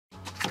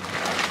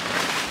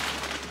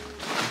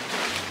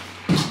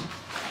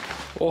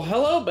Well,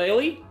 hello,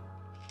 Bailey.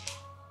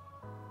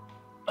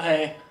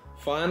 Hey,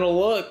 final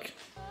look.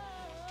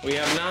 We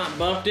have not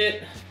buffed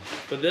it,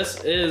 but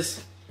this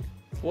is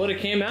what it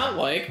came out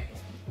like.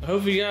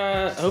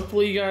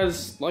 Hopefully you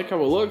guys like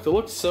how it looked. It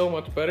looks so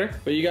much better,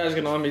 but you guys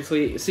can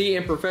obviously see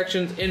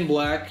imperfections in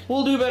black.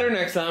 We'll do better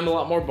next time, a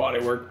lot more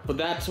body work, but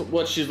that's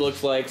what she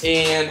looks like.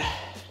 And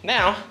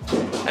now,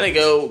 I'm gonna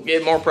go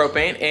get more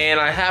propane,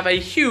 and I have a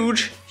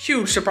huge,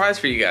 huge surprise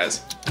for you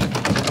guys.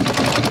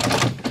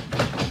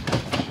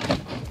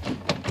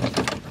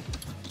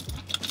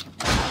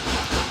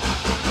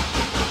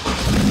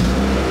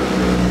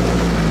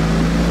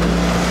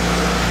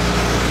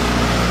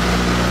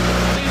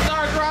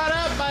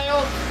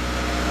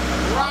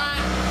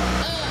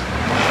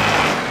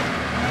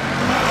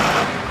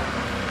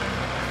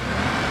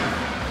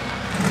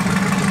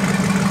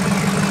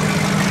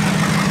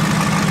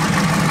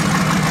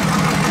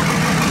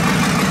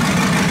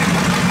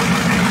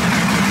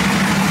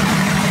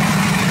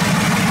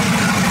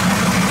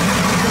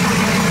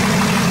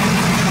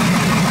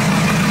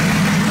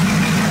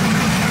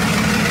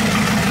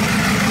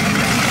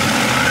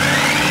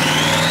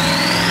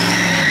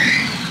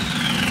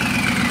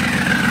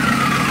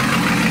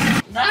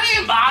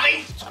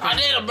 I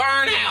did a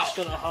burnout.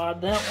 Gonna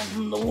hide that one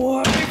from the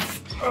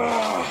wife.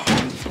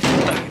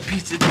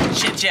 Piece of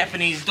shit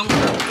Japanese door.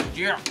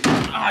 Yeah,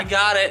 I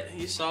got it.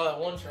 You saw that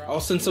one try. I'll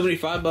send somebody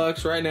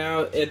 $5 right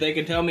now if they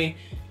can tell me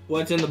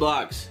what's in the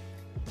box.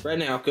 Right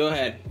now, go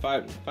ahead.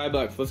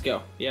 $5. Let's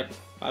go. Yep,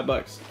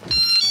 $5.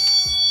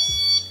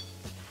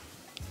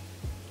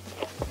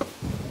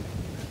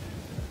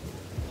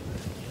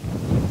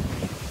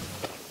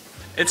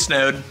 It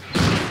snowed.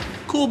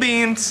 Cool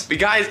beans. But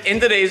guys, in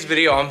today's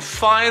video, I'm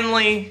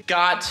finally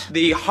got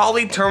the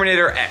Holley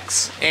Terminator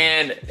X.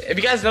 And if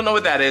you guys don't know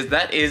what that is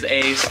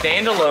a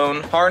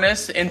standalone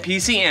harness and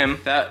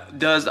PCM that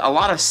does a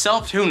lot of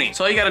self-tuning.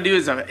 So all you gotta do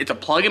is, it's a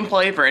plug and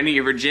play for any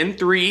of your Gen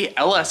 3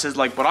 LSs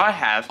like what I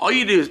have. All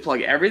you do is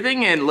plug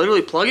everything in,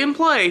 literally plug and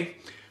play,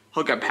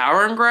 hook up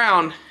power and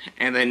ground,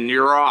 and then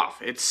you're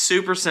off. It's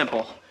super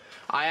simple.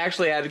 I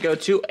actually had to go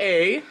to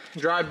a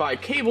drive-by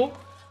cable.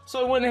 So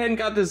I went ahead and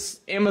got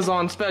this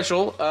Amazon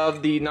special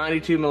of the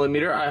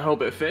 92mm, I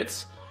hope it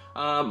fits,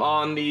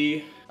 on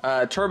the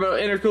turbo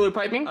intercooler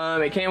piping.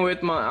 It came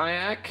with my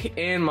IAC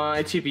and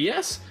my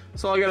TPS,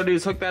 so all I gotta do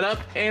is hook that up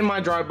and my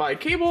drive-by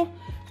cable.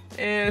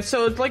 And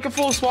so it's like a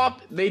full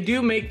swap. They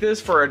do make this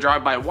for a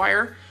drive-by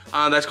wire.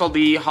 That's called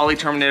the Holley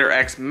Terminator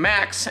X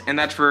Max, and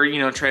that's for, you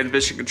know,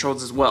 transmission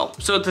controls as well.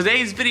 So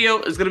today's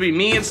video is gonna be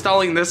me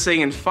installing this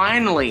thing and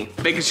finally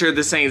making sure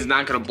this thing is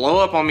not gonna blow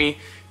up on me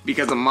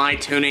because of my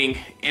tuning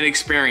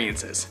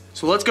inexperiences.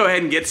 So let's go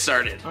ahead and get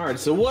started. All right,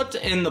 so what's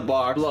in the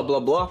box? Blah, blah,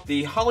 blah.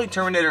 The Holley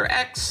Terminator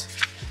X,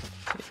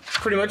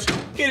 pretty much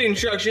get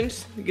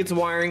instructions, get some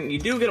wiring. You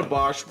do get a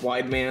Bosch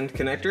wideband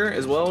connector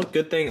as well.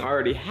 Good thing I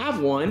already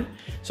have one,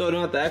 so I don't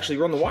have to actually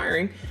run the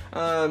wiring.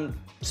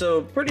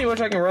 So pretty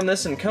much I can run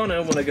this in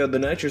Kona when I go to the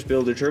nitrous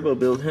build or turbo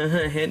build,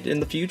 hint in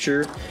the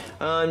future.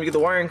 You get the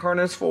wiring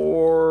harness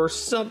for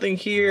something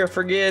here, I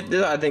forget,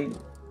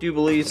 do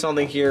believe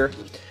something here.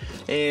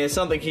 And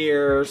something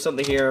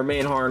here,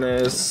 main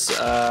harness.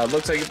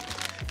 Looks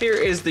like here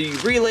is the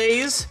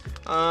relays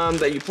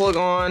that you plug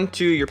on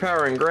to your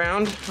power and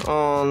ground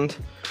on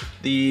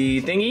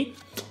the thingy.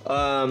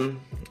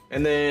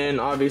 And then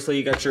obviously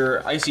you got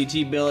your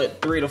ICT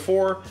billet 3 to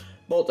 4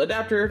 bolt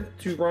adapter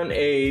to run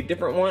a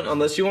different one,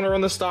 unless you want to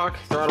run the stock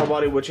throttle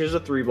body, which is a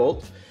 3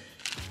 bolt.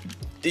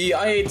 The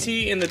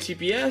IAT and the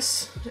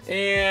TPS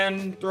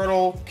and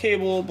throttle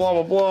cable, blah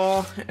blah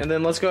blah. And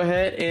then let's go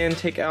ahead and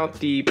take out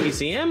the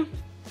PCM.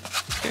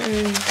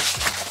 And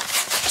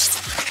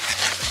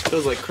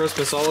feels like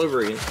Christmas all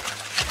over again.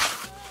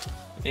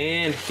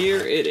 And here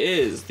it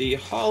is, the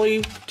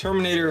Holley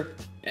Terminator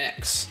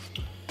X.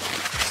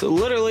 So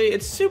literally,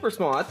 it's super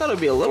small. I thought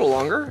it'd be a little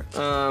longer,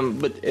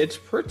 but it's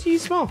pretty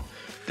small.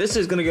 This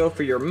is gonna go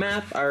for your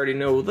map, I already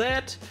know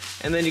that.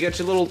 And then you got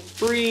your little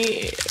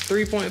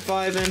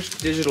 3.5 inch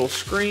digital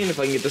screen, if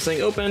I can get this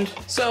thing opened.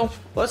 So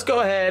let's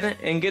go ahead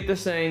and get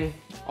this thing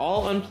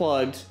all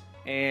unplugged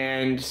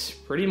and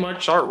pretty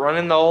much start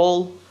running the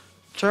whole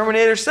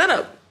Terminator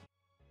setup.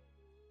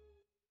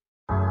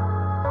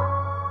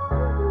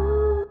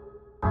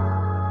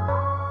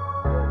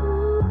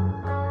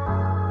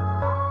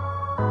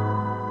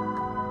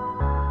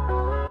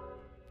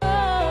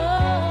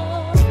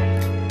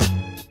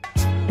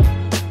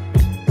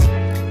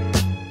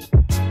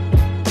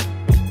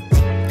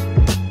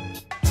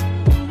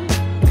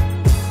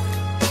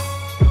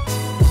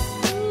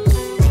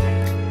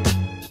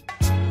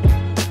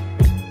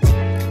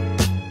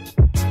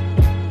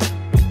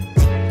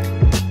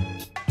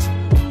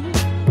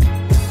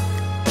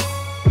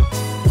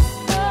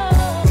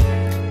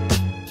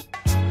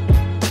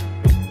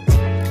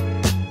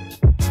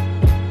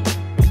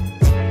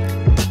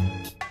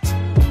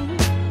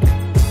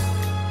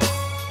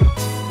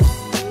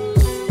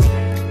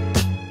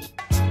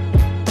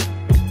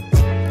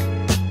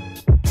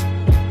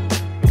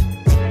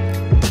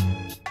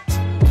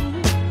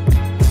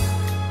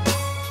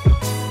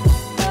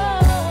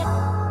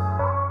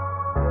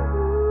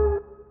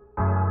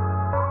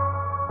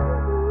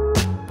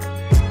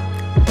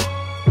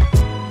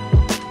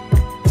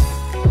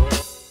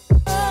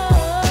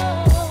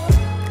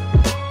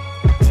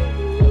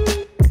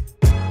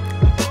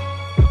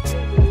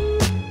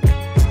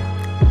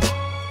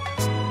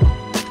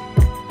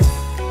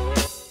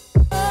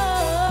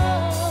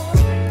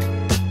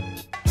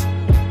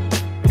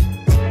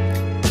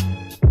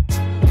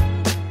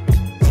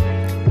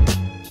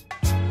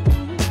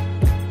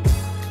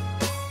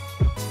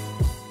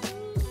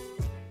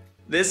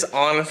 This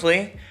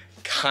honestly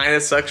kind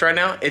of sucks right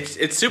now.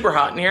 It's super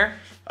hot in here,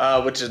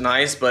 which is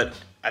nice, but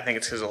I think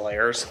it's because of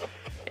layers.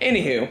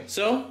 Anywho,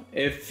 so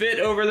it fit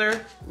over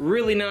there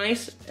really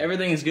nice.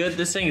 Everything's good.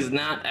 This thing is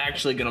not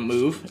actually gonna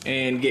move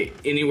and get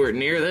anywhere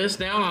near this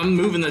now. I'm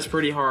moving this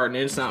pretty hard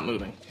and it's not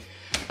moving.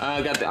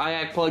 Got the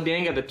IAC plugged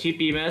in, got the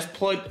TPS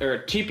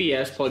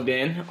plugged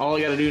in. All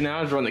I gotta do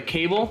now is run the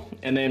cable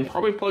and then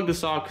probably plug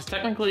this off, because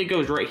technically it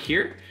goes right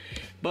here,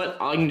 but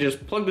I can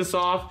just plug this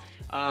off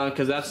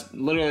because that's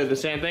literally the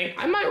same thing.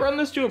 I might run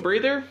this to a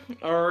breather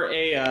or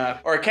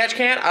a catch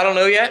can. I don't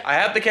know yet. I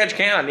have the catch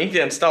can. I need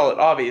to install it,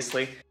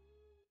 obviously.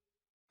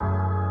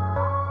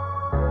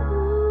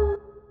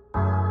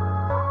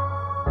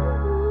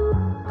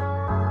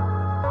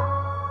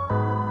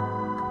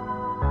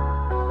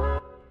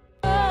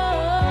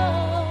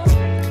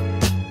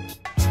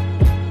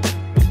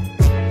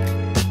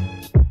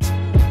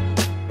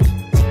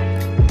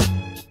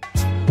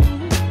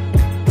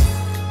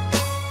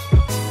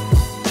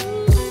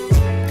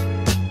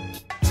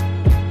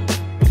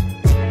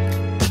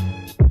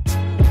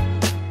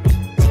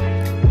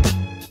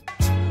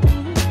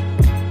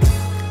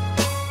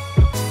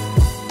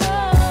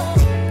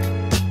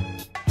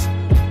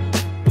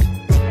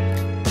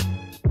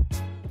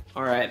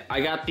 I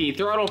got the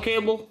throttle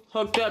cable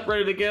hooked up,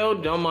 ready to go.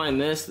 Don't mind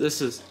this.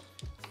 This is,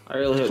 I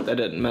really hope that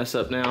didn't mess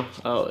up now.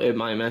 Oh, it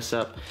might mess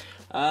up.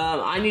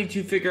 I need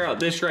to figure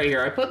out this right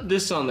here. I put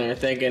this on there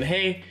thinking,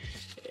 hey,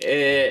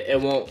 it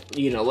won't,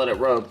 you know, let it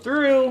rub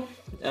through.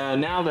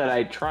 Now that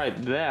I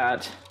tried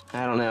that,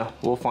 I don't know.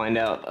 We'll find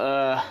out.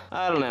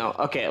 I don't know.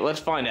 Okay, let's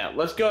find out.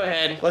 Let's go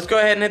ahead. Let's go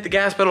ahead and hit the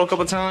gas pedal a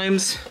couple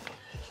times.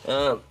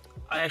 I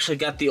actually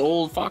got the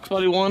old Fox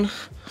Body one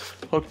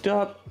hooked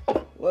up.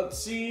 Let's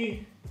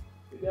see.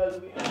 It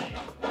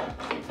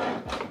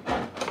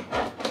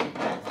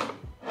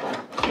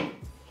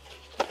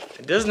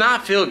does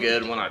not feel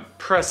good when I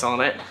press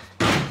on it.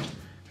 I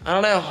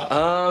don't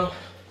know.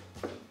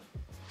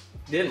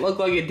 Didn't look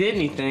like it did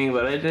anything,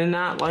 but I did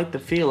not like the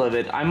feel of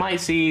it. I might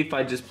see if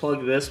I just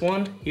plug this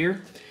one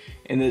here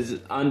and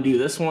then undo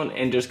this one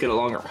and just get a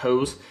longer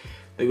hose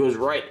that goes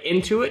right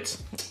into it.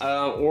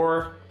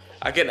 Or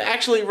I can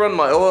actually run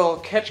my oil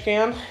catch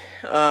can.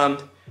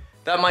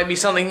 That might be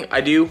something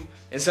I do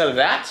instead of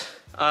that.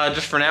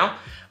 Just for now,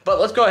 but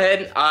let's go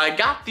ahead. I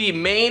got the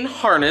main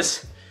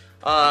harness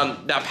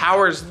that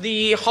powers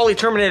the Holley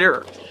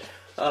Terminator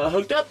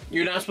hooked up.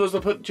 You're not supposed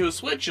to put it to a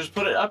switch, just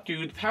put it up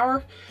to the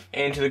power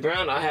and to the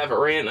ground. I have it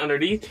ran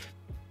underneath.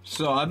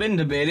 So I've been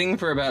debating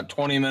for about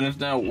 20 minutes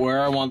now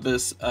where I want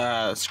this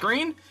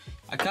screen.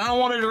 I kind of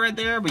wanted it right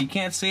there, but you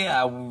can't see it.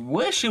 I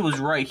wish it was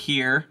right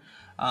here,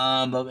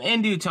 but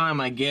in due time,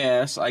 I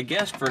guess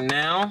for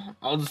now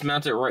I'll just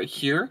mount it right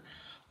here.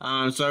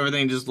 So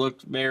everything just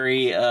looked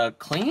very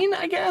clean,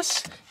 I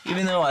guess.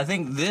 Even though I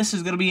think this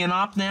is going to be an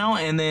op now,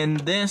 and then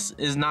this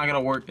is not going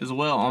to work as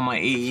well on my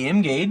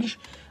AEM gauge.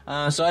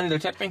 So I need to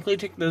technically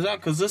take those out,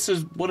 because this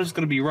is what it's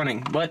going to be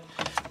running. But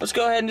let's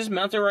go ahead and just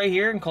mount it right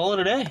here and call it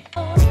a day.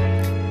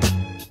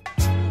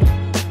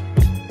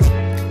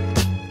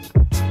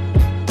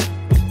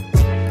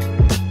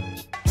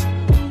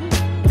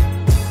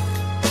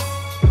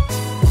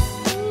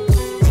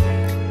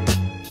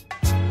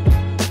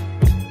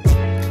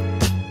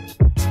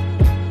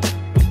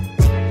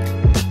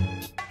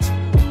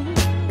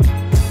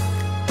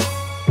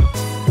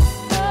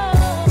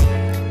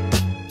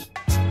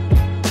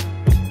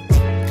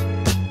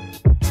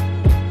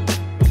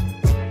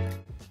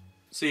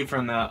 See,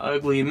 from that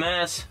ugly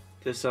mess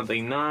to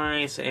something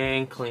nice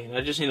and clean.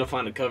 I just need to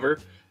find a cover,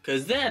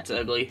 because that's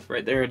ugly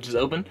right there, it's just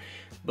open.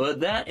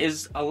 But that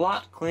is a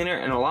lot cleaner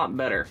and a lot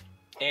better.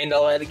 And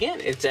I'll add again,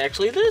 it's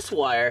actually this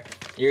wire.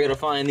 You're gonna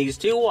find these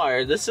two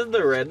wires. This is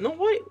the red and the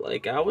white,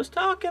 like I was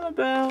talking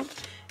about.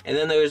 And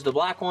then there's the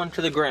black one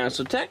to the ground.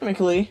 So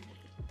technically,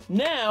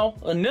 now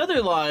another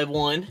live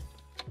one,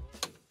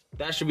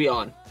 that should be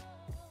on.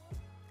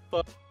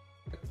 Fuck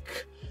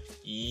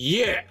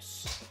yes.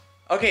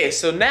 Okay,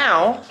 so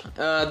now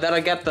that I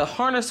got the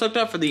harness hooked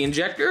up for the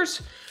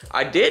injectors,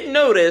 I did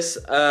notice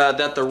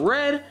that the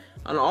red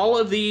on all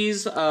of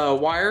these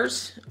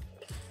wires,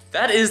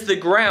 that is the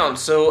ground.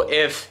 So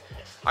if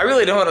I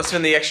really don't want to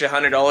spend the extra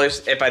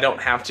 $100 if I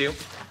don't have to.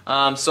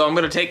 So I'm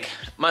gonna take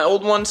my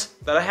old ones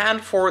that I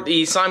had for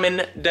the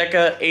Simon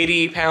Deca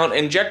 80-pound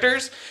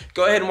injectors.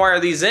 Go ahead and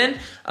wire these in.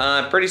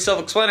 Pretty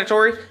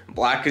self-explanatory.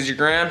 Black is your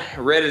ground,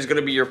 red is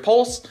gonna be your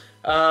pulse.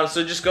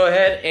 So just go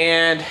ahead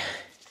and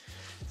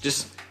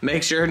just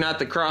make sure not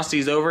to cross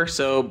these over,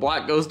 so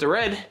black goes to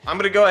red. I'm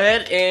gonna go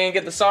ahead and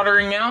get the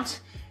soldering out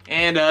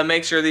and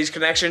make sure these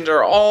connections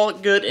are all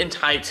good and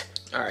tight.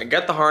 All right,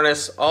 got the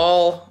harness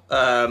all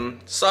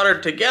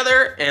soldered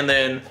together and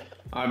then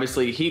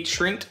obviously heat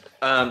shrinked.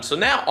 So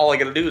now all I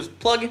gotta do is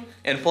plug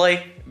and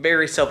play,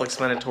 very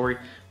self-explanatory.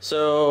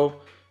 So,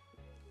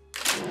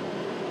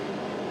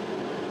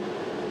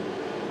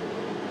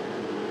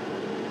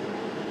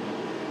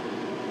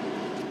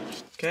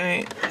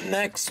 okay,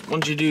 next,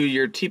 once you do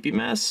your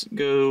TPMS,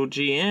 go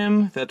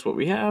GM, that's what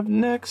we have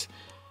next.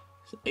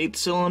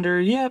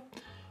 8-cylinder, yep.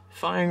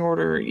 Firing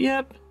order,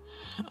 yep.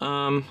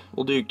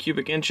 We'll do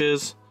cubic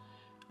inches.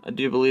 I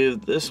do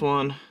believe this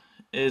one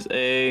is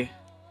a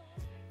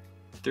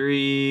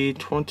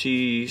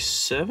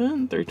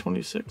 327,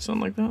 326,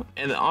 something like that.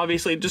 And then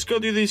obviously just go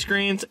through these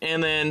screens,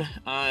 and then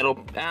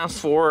it'll ask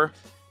for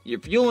your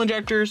fuel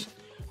injectors.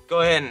 Go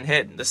ahead and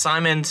hit the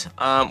assignment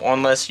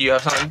unless you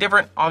have something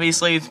different.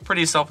 Obviously, it's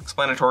pretty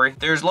self-explanatory.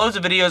 There's loads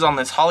of videos on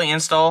this Holley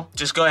install.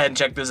 Just go ahead and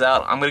check those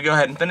out. I'm gonna go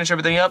ahead and finish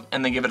everything up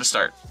and then give it a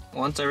start.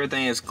 Once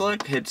everything is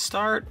clicked, hit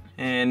start.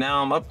 And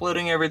now I'm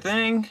uploading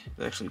everything.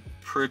 It's actually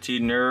pretty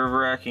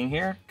nerve-wracking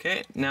here.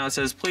 Okay, now it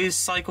says please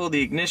cycle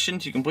the ignition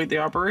to complete the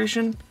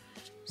operation.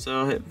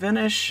 So hit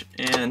finish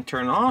and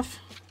turn off.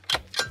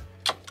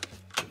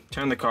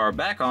 Turn the car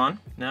back on.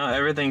 Now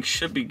everything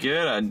should be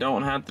good. I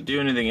don't have to do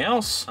anything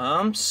else.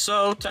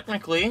 So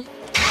technically,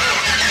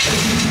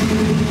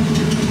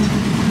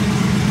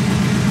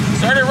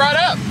 start it right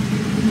up.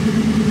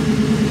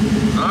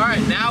 All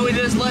right, now we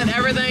just let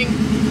everything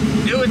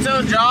do its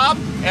own job.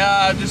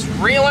 Just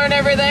relearn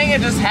everything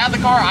and just have the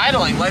car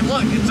idling. Like,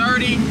 look, it's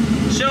already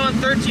showing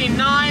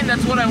 13.9.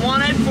 That's what I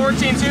wanted.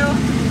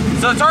 14.2.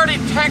 So it's already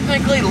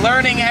technically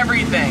learning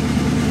everything.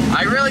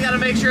 I really got to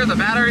make sure the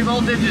battery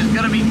voltage is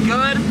going to be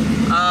good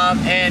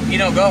and, you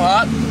know, go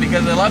up,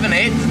 because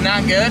 11.8 is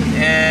not good.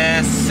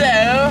 So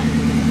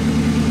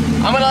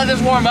I'm going to let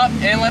this warm up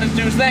and let it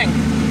do its thing.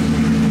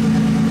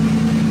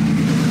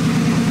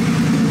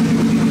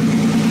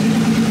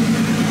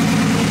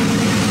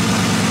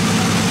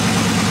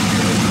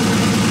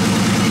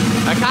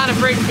 That kind of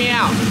freaks me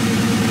out.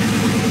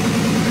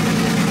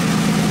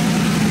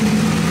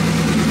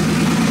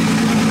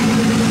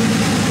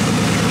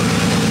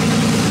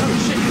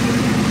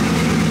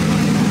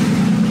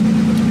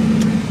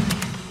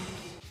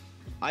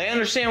 I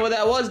understand what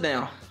that was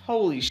now.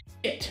 Holy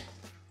shit.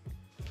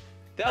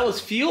 That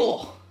was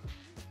fuel.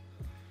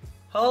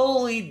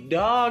 Holy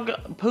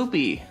dog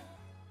poopy.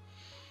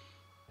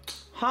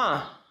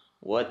 Huh.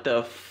 What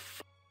the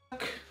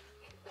fuck?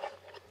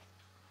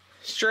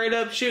 Straight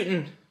up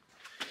shooting.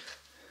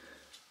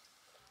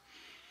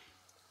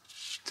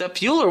 Is that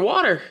fuel or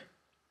water?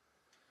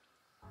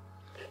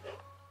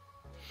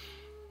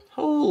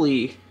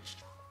 Holy.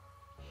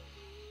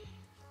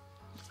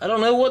 I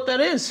don't know what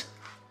that is.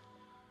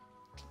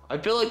 I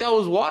feel like that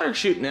was water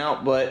shooting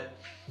out, but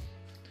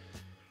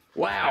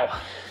wow.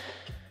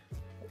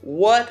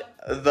 What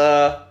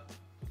the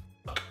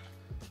fuck?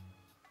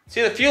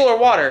 See the fuel or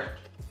water?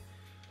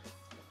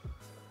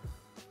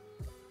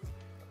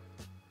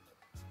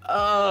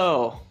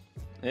 Oh,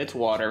 it's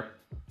water.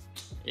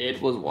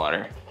 It was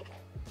water.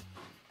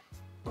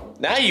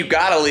 Now you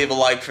gotta leave a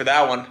like for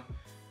that one.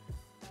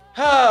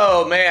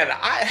 Oh man,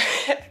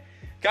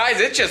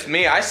 guys, it's just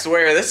me. I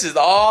swear, this is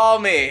all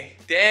me.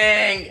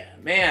 Dang,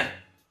 man.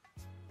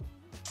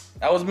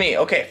 That was me.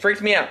 Okay,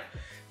 freaked me out.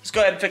 Let's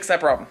go ahead and fix that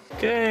problem.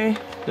 Okay,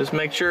 just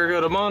make sure to go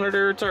to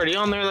monitor. It's already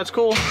on there. That's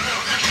cool.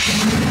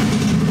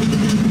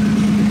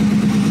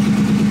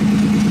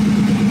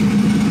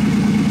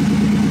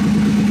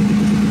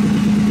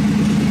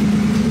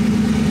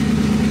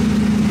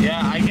 Yeah,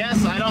 I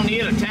guess I don't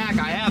need a tack.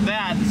 I have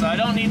that, so I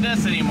don't need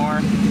this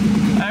anymore.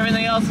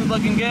 Everything else is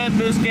looking good.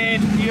 Boost gauge,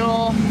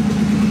 fuel.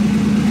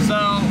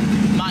 So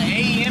my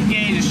AEM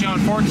gauge is showing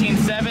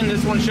 14.7.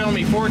 This one's showing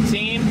me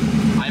 14.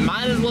 I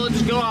might as well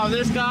just go off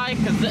this guy,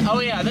 because,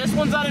 oh yeah, this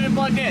one's not even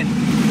plugged in.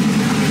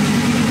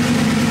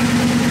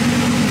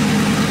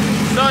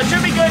 So it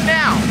should be good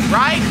now,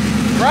 right?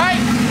 Right?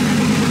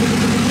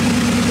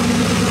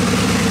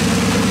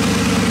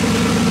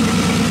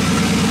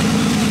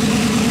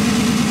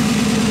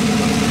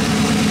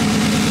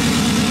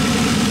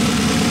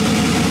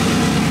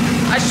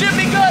 I should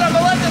be good. I'm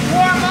gonna let this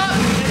warm up.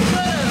 It's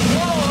gonna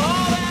blow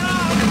all that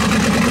off.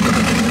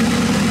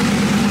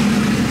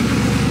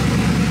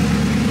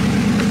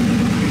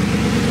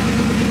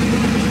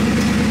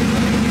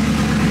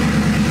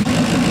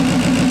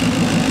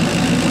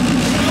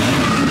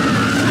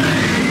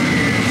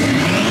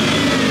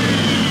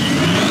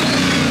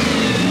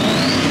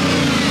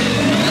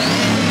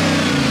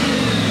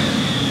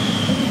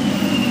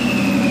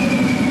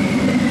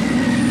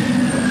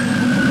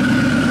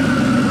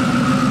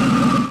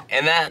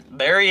 And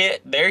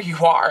there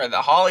you are.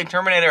 The Holley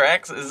Terminator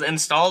X is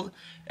installed.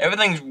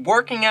 Everything's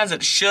working as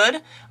it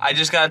should. I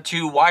just got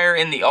to wire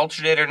in the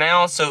alternator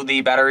now, so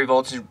the battery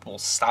voltage will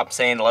stop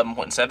saying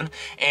 11.7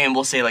 and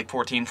we'll say like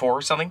 14.4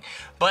 or something.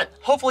 But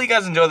hopefully you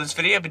guys enjoyed this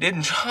video. If you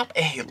did, drop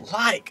a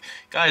like.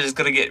 Guys, it's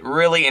gonna get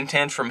really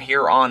intense from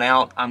here on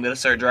out. I'm gonna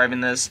start driving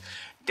this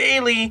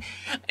daily,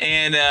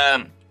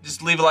 and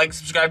just leave a like,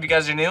 subscribe if you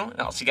guys are new, and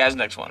I'll see you guys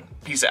next one.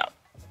 Peace out.